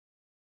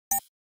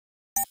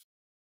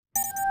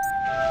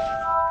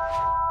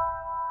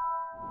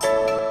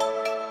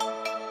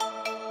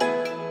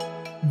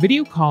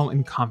Video call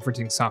and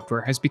conferencing software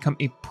has become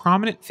a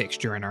prominent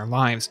fixture in our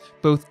lives,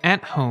 both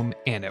at home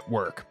and at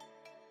work.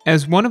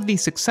 As one of the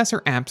successor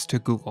apps to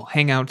Google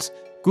Hangouts,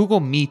 Google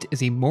Meet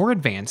is a more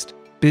advanced,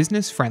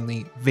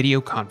 business-friendly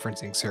video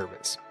conferencing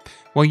service.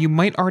 While you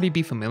might already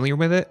be familiar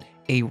with it,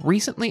 a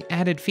recently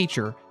added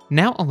feature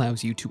now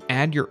allows you to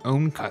add your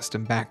own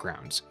custom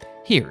backgrounds.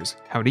 Here's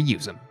how to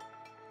use them.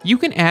 You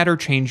can add or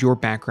change your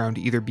background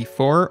either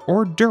before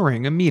or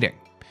during a meeting.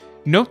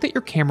 Note that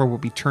your camera will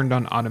be turned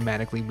on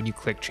automatically when you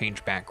click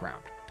Change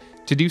Background.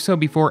 To do so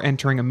before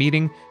entering a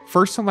meeting,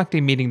 first select a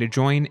meeting to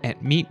join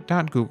at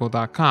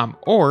meet.google.com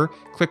or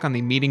click on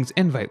the meeting's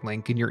invite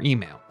link in your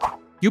email.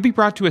 You'll be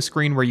brought to a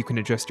screen where you can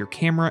adjust your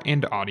camera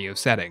and audio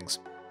settings.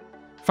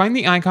 Find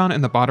the icon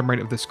in the bottom right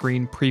of the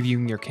screen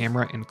previewing your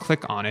camera and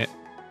click on it,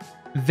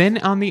 then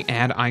on the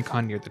Add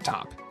icon near the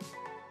top.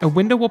 A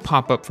window will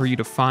pop up for you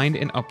to find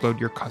and upload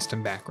your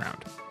custom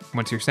background.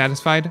 Once you're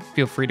satisfied,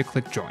 feel free to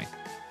click Join.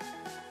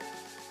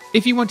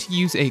 If you want to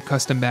use a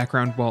custom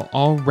background while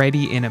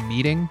already in a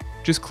meeting,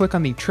 just click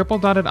on the triple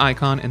dotted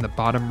icon in the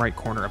bottom right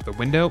corner of the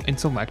window and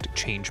select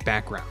Change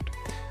Background.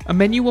 A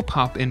menu will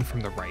pop in from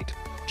the right.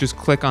 Just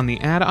click on the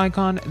Add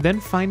icon, then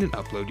find and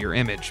upload your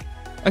image.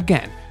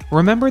 Again,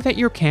 remember that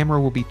your camera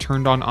will be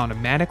turned on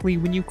automatically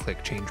when you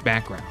click Change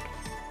Background.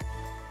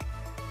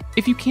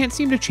 If you can't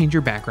seem to change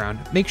your background,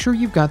 make sure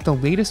you've got the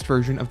latest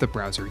version of the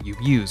browser you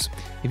use.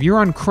 If you're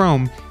on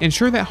Chrome,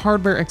 ensure that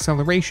hardware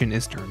acceleration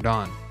is turned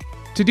on.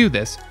 To do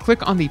this,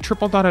 click on the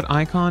triple dotted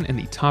icon in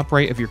the top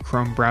right of your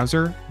Chrome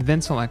browser,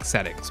 then select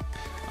Settings.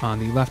 On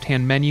the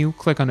left-hand menu,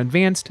 click on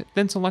Advanced,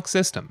 then select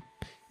System.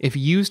 If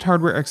used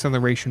hardware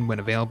acceleration when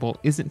available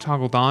isn't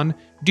toggled on,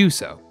 do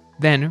so,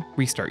 then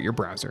restart your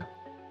browser.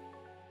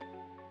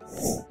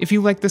 If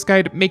you like this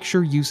guide, make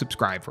sure you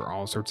subscribe for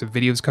all sorts of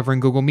videos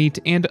covering Google Meet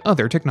and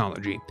other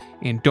technology.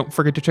 And don't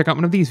forget to check out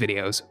one of these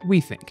videos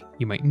we think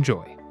you might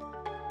enjoy.